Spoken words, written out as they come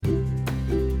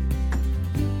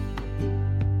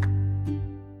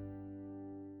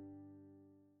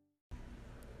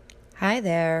Hi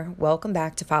there. Welcome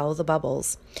back to Follow the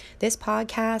Bubbles. This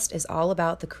podcast is all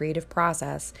about the creative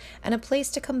process and a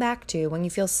place to come back to when you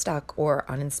feel stuck or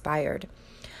uninspired.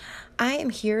 I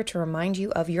am here to remind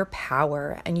you of your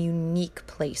power and unique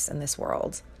place in this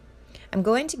world. I'm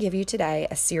going to give you today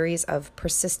a series of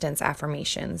persistence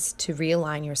affirmations to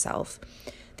realign yourself.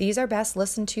 These are best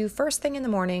listened to first thing in the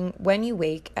morning when you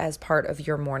wake as part of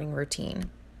your morning routine.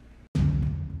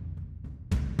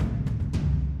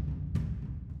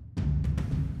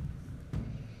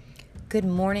 Good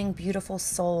morning, beautiful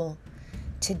soul.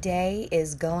 Today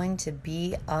is going to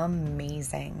be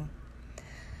amazing.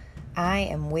 I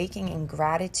am waking in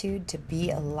gratitude to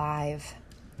be alive.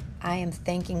 I am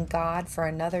thanking God for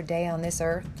another day on this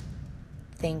earth.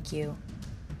 Thank you.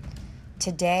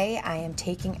 Today, I am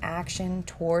taking action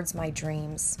towards my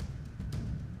dreams.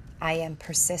 I am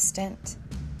persistent.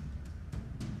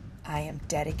 I am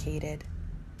dedicated.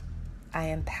 I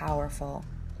am powerful.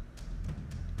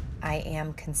 I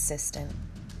am consistent.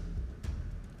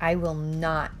 I will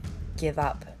not give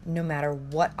up no matter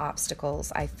what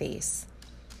obstacles I face.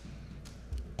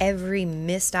 Every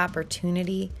missed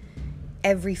opportunity,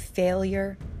 every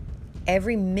failure,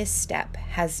 every misstep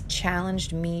has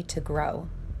challenged me to grow.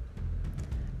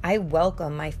 I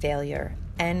welcome my failure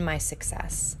and my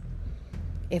success.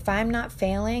 If I'm not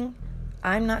failing,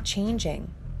 I'm not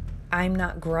changing. I'm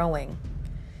not growing.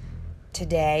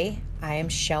 Today, I am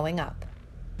showing up.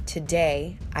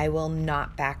 Today, I will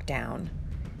not back down.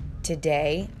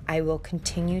 Today, I will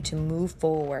continue to move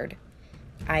forward.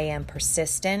 I am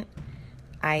persistent.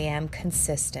 I am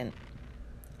consistent.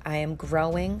 I am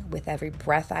growing with every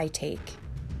breath I take.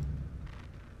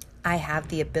 I have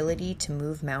the ability to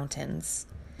move mountains.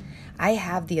 I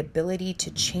have the ability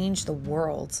to change the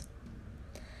world.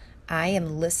 I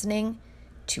am listening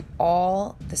to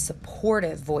all the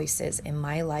supportive voices in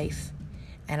my life,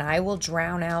 and I will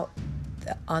drown out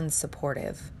the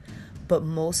unsupportive. But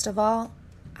most of all,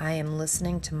 I am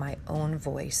listening to my own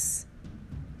voice.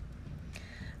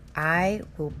 I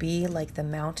will be like the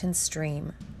mountain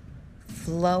stream,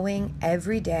 flowing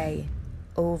every day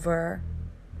over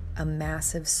a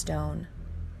massive stone.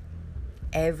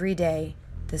 Every day,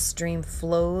 the stream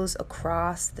flows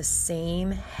across the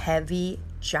same heavy,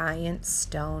 giant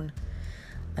stone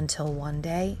until one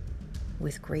day,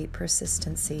 with great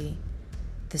persistency,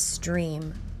 the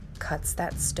stream cuts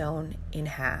that stone in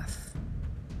half.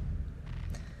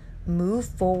 Move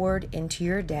forward into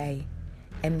your day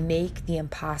and make the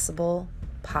impossible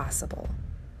possible.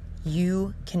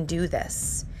 You can do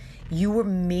this. You were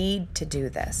made to do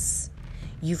this.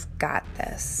 You've got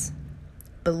this.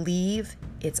 Believe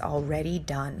it's already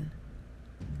done.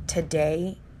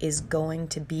 Today is going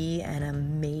to be an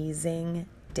amazing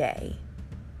day.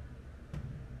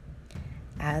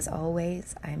 As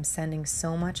always, I'm sending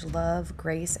so much love,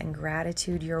 grace, and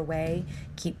gratitude your way.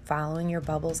 Keep following your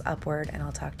bubbles upward, and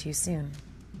I'll talk to you soon.